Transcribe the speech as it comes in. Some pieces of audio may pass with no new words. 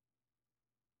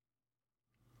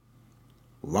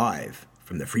Live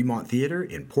from the Fremont Theater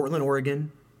in Portland,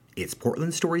 Oregon, it's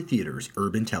Portland Story Theater's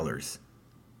Urban Tellers.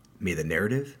 May the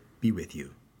narrative be with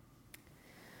you.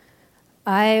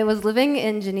 I was living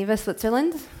in Geneva,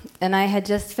 Switzerland, and I had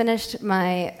just finished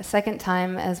my second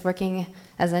time as working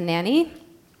as a nanny.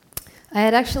 I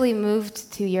had actually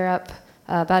moved to Europe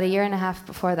about a year and a half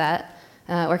before that,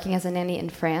 working as a nanny in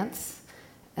France.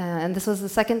 And this was the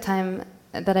second time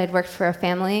that I'd worked for a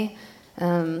family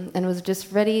and was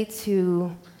just ready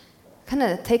to kind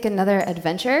of take another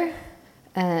adventure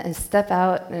and step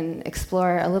out and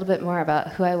explore a little bit more about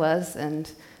who I was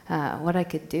and what I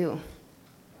could do.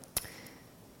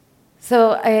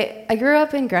 So I grew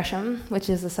up in Gresham, which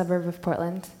is a suburb of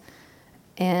Portland,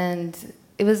 and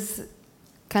it was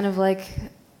kind of like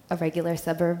a regular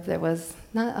suburb. There was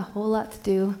not a whole lot to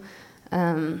do.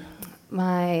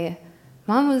 My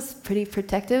mom was pretty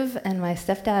protective, and my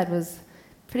stepdad was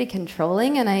pretty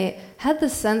controlling, and I had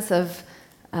this sense of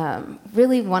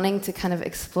really wanting to kind of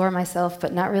explore myself,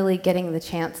 but not really getting the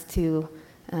chance to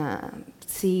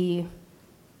see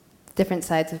different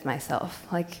sides of myself.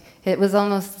 Like, it was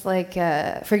almost like,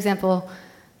 for example,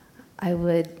 I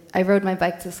rode my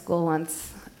bike to school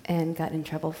once and got in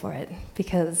trouble for it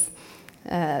because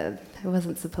I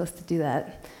wasn't supposed to do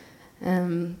that.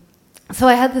 So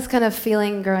I had this kind of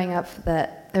feeling growing up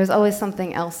that there was always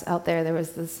something else out there. There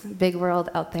was this big world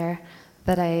out there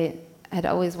that I had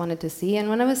always wanted to see. And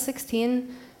when I was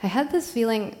 16, I had this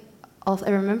feeling. Also, I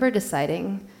remember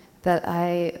deciding that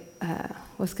I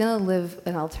was going to live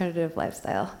an alternative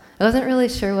lifestyle. I wasn't really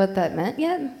sure what that meant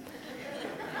yet,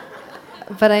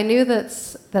 but I knew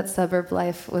that suburb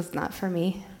life was not for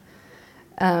me.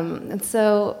 And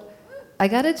so I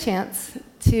got a chance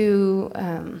to,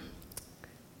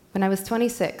 when I was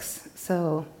 26,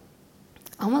 so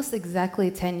almost exactly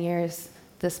 10 years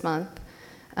this month,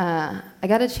 I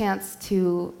got a chance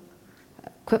to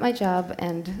quit my job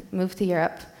and move to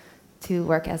Europe to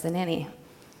work as a nanny.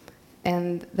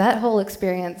 And that whole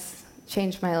experience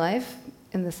changed my life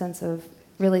in the sense of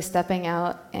really stepping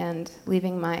out and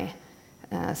leaving my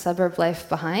suburb life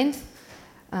behind.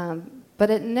 But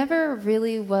it never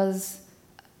really was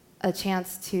a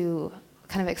chance to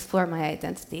kind of explore my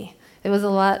identity. It was a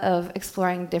lot of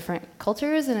exploring different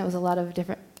cultures, and it was a lot of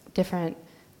different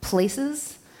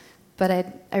places. But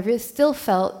I really still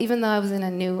felt, even though I was in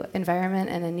a new environment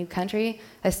and a new country,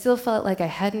 I still felt like I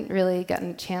hadn't really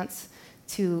gotten a chance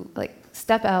to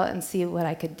step out and see what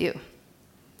I could do.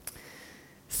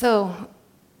 So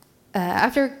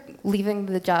after leaving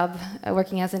the job,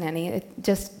 working as a nanny,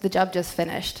 the job just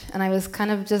finished. And I was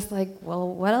kind of just like, well,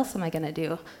 what else am I going to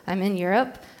do? I'm in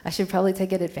Europe. I should probably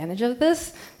take advantage of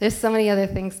this. There's so many other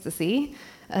things to see.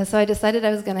 So I decided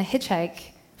I was going to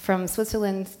hitchhike from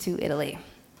Switzerland to Italy.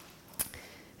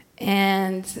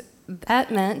 And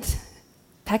that meant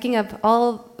packing up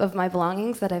all of my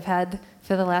belongings that I've had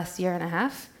for the last year and a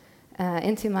half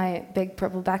into my big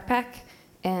purple backpack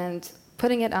and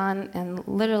putting it on and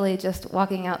literally just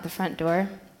walking out the front door,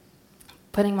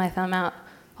 putting my thumb out,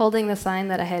 holding the sign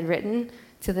that I had written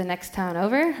to the next town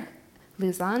over,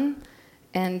 Luzon,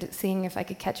 and seeing if I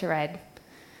could catch a ride.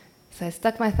 So I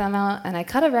stuck my thumb out and I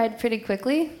caught a ride pretty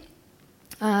quickly,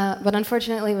 but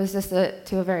unfortunately it was just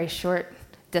to a very short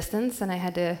distance, and I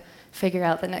had to figure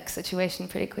out the next situation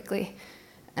pretty quickly.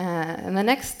 And the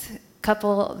next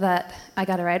couple that I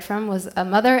got a ride from was a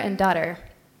mother and daughter.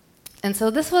 And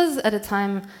so this was at a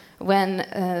time when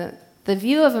the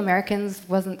view of Americans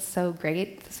wasn't so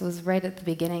great. This was right at the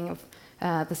beginning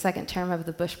of the second term of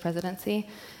the Bush presidency.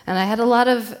 And I had a lot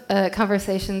of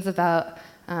conversations about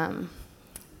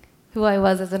who I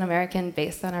was as an American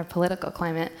based on our political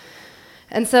climate.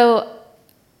 And so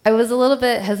I was a little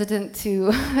bit hesitant to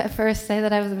at first say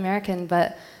that I was American,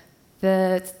 but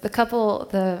the couple,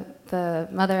 the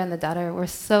mother and the daughter, were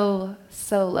so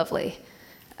lovely.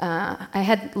 I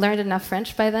had learned enough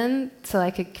French by then so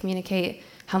I could communicate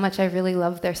how much I really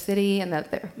loved their city and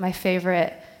that my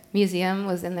favorite museum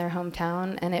was in their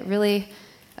hometown. And it really,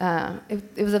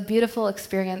 it was a beautiful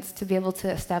experience to be able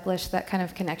to establish that kind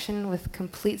of connection with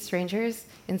complete strangers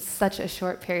in such a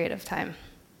short period of time.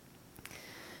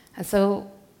 And so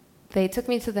they took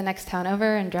me to the next town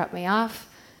over and dropped me off.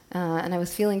 And I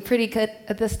was feeling pretty good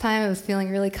at this time. I was feeling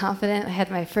really confident. I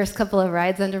had my first couple of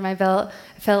rides under my belt.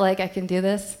 I felt like I can do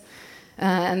this.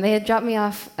 And they had dropped me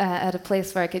off at a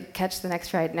place where I could catch the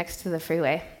next ride next to the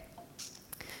freeway.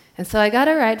 And so I got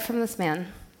a ride from this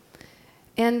man.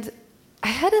 And I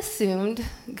had assumed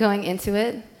going into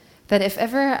it that if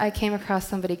ever I came across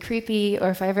somebody creepy, or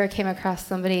if I ever came across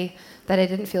somebody that I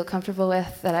didn't feel comfortable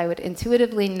with, that I would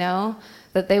intuitively know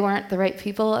that they weren't the right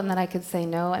people and that I could say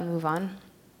no and move on.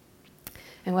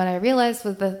 And what I realized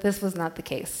was that this was not the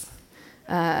case.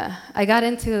 I got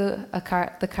into the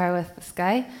car with this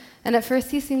guy, and at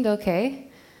first he seemed okay.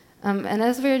 And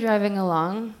as we were driving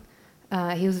along,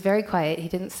 he was very quiet. He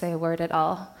didn't say a word at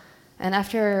all. And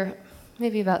after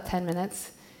maybe about 10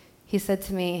 minutes, he said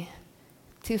to me,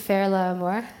 "Tu faire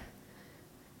l'amour?"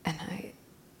 And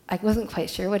I wasn't quite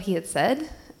sure what he had said.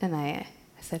 And I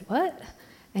said, "What?"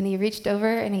 And he reached over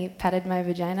and he patted my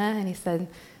vagina and he said,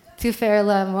 "Tu faire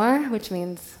l'amour?" which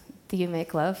means, "Do you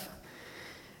make love?"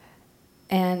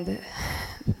 And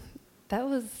that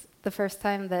was the first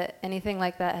time that anything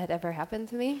like that had ever happened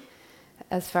to me,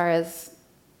 as far as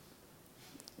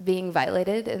being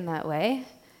violated in that way.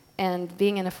 And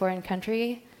being in a foreign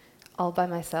country all by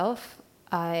myself,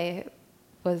 I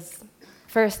was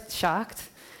first shocked,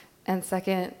 and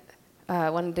second,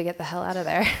 wanted to get the hell out of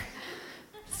there.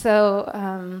 So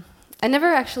I never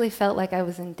actually felt like I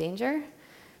was in danger,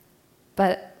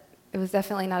 but it was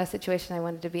definitely not a situation I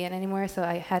wanted to be in anymore, so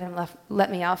I had him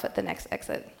let me off at the next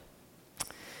exit.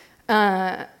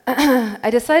 I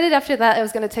decided after that I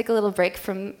was going to take a little break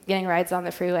from getting rides on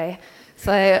the freeway.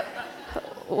 So I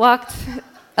walked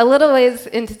a little ways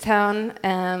into town,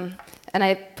 and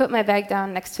I put my bag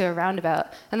down next to a roundabout.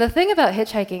 And the thing about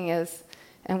hitchhiking is,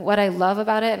 and what I love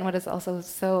about it, and what is also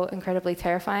so incredibly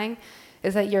terrifying,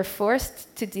 is that you're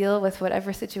forced to deal with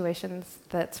whatever situations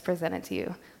that's presented to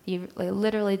you. You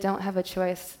literally don't have a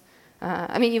choice.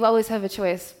 I mean, you always have a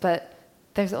choice, but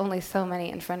there's only so many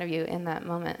in front of you in that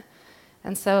moment.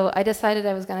 And so I decided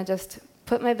I was going to just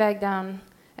put my bag down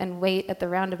and wait at the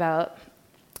roundabout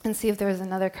and see if there was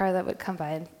another car that would come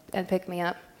by and pick me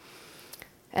up.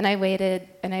 And I waited,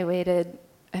 and I waited,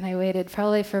 and I waited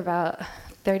probably for about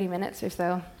 30 minutes or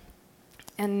so,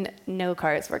 and no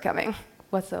cars were coming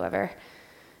whatsoever.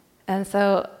 And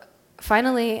so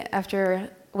finally, after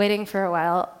waiting for a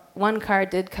while, one car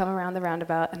did come around the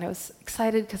roundabout, and I was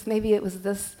excited because maybe it was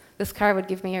this car would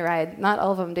give me a ride. Not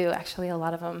all of them do, actually. A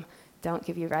lot of them don't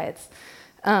give you rides.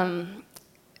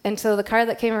 And so the car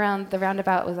that came around the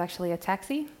roundabout was actually a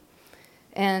taxi.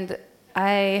 And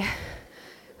I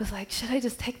was like, should I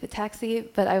just take the taxi?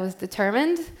 But I was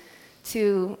determined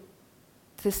to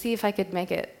see if I could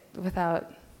make it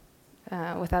without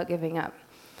giving up.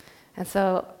 And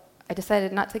so I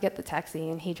decided not to get the taxi,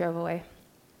 and he drove away.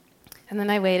 And then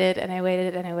I waited, and I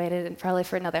waited, and I waited, and probably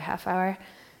for another half hour.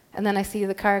 And then I see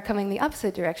the car coming the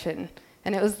opposite direction,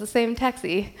 and it was the same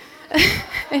taxi.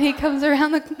 And he comes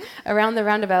around the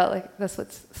roundabout. Like, that's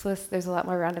what's Swiss. There's a lot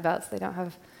more roundabouts. They don't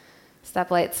have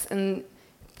stoplights. And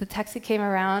the taxi came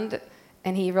around,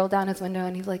 and he rolled down his window,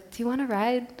 and he's like, "Do you want to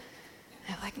ride?"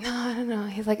 And I'm like, "No, I don't know."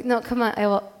 He's like, "No, come on.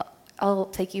 I'll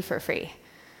take you for free."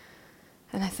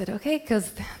 And I said, "Okay,"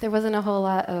 because there wasn't a whole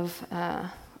lot of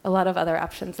other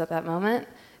options at that moment.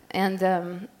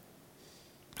 And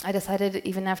I decided,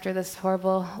 even after this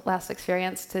horrible last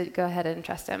experience, to go ahead and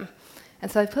trust him.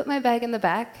 And so I put my bag in the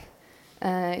back.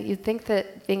 You'd think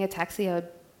that being a taxi, I would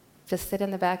just sit in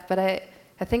the back, but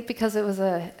I think because it was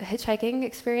a hitchhiking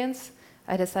experience,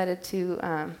 I decided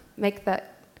to make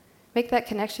that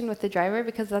connection with the driver,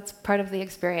 because that's part of the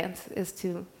experience, is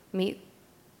to meet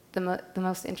the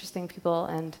most interesting people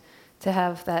and to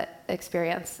have that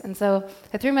experience. And so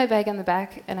I threw my bag in the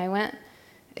back, and I went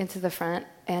into the front,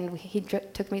 and he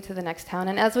took me to the next town.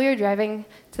 And as we were driving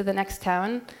to the next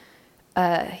town,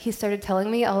 he started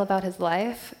telling me all about his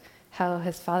life, how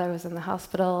his father was in the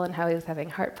hospital and how he was having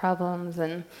heart problems.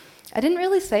 And I didn't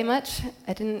really say much.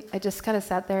 I just kind of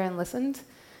sat there and listened.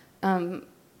 And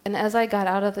as I got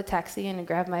out of the taxi and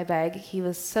grabbed my bag, he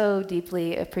was so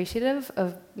deeply appreciative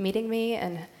of meeting me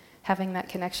and having that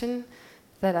connection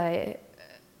that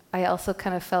I also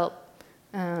kind of felt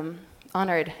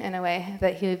honored in a way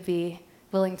that he would be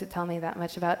willing to tell me that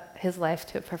much about his life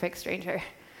to a perfect stranger.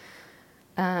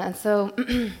 And so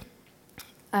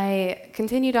I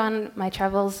continued on my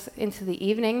travels into the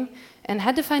evening and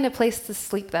had to find a place to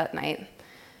sleep that night.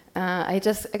 I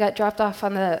got dropped off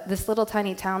on this little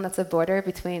tiny town that's a border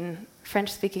between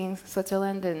French-speaking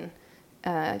Switzerland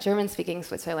and German-speaking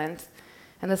Switzerland.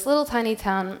 And this little tiny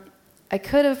town, I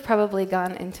could have probably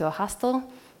gone into a hostel,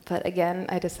 but again,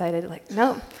 I decided,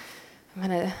 no,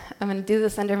 I'm gonna do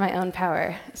this under my own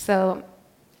power. So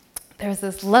there was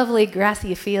this lovely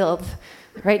grassy field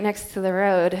right next to the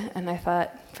road, and I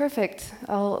thought, perfect,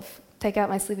 I'll take out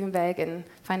my sleeping bag and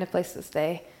find a place to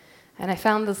stay. And I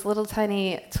found this little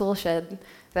tiny tool shed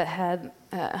that had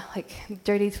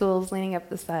dirty tools leaning up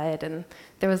the side, and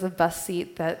there was a bus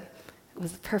seat that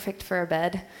was perfect for a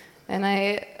bed. And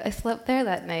I slept there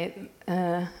that night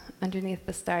underneath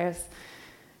the stars.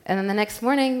 And then the next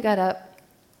morning, got up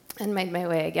and made my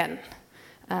way again.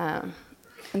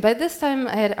 And by this time,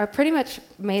 I had pretty much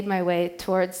made my way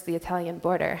towards the Italian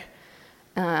border.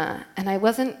 And I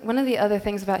wasn't, one of the other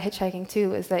things about hitchhiking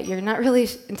too is that you're not really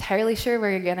entirely sure where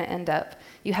you're gonna end up.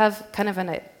 You have kind of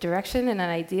a direction and an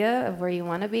idea of where you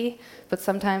wanna be, but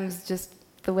sometimes just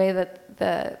the way that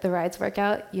the rides work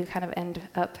out, you kind of end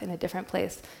up in a different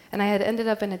place. And I had ended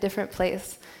up in a different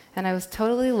place, and I was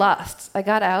totally lost. I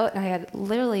got out, and I had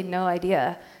literally no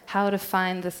idea how to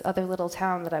find this other little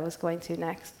town that I was going to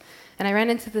next. And I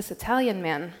ran into this Italian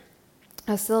man.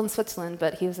 I was still in Switzerland,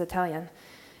 but he was Italian.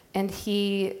 And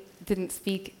he didn't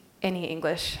speak any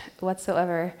English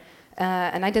whatsoever,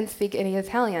 and I didn't speak any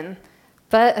Italian.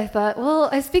 But I thought, well,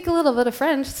 I speak a little bit of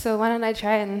French, so why don't I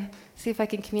try and see if I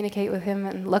can communicate with him.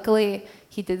 And luckily,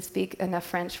 he did speak enough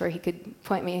French where he could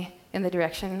point me in the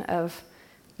direction of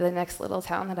the next little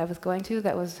town that I was going to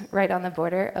that was right on the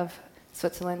border of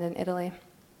Switzerland and Italy.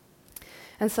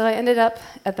 And so I ended up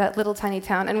at that little tiny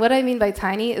town. And what I mean by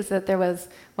tiny is that there was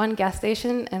one gas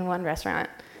station and one restaurant.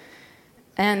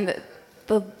 And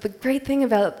the great thing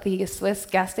about the Swiss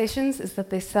gas stations is that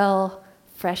they sell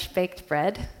fresh baked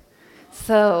bread.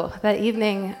 So that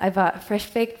evening, I bought fresh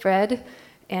baked bread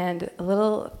and a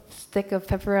little stick of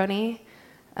pepperoni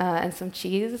and some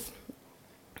cheese.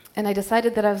 And I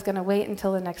decided that I was going to wait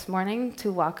until the next morning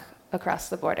to walk across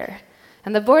the border.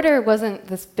 And the border wasn't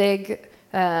this big,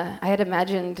 I had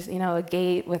imagined, a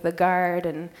gate with a guard,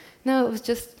 and no, it was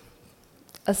just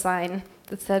a sign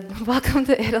that said, "Welcome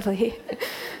to Italy."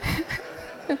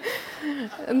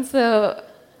 And so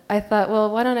I thought,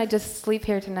 well, why don't I just sleep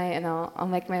here tonight, and I'll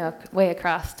make my way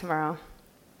across tomorrow.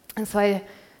 And so I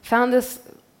found this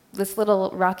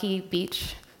little rocky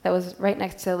beach that was right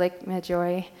next to Lake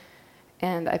Maggiore,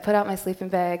 and I put out my sleeping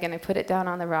bag, and I put it down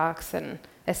on the rocks, and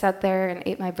I sat there and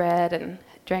ate my bread and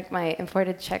drank my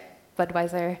imported Czech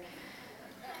Budweiser.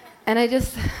 And I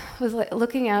just was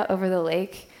looking out over the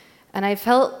lake, and I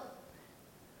felt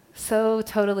so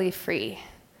totally free.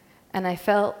 And I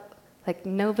felt like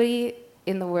nobody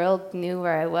in the world knew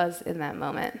where I was in that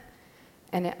moment.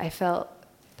 And I felt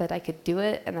that I could do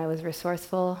it, and I was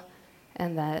resourceful,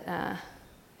 and that,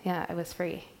 I was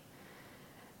free.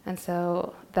 And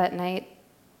so that night,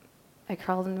 I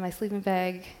crawled into my sleeping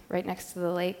bag right next to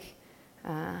the lake,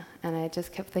 and I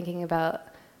just kept thinking about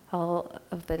all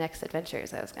of the next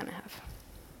adventures I was going to have.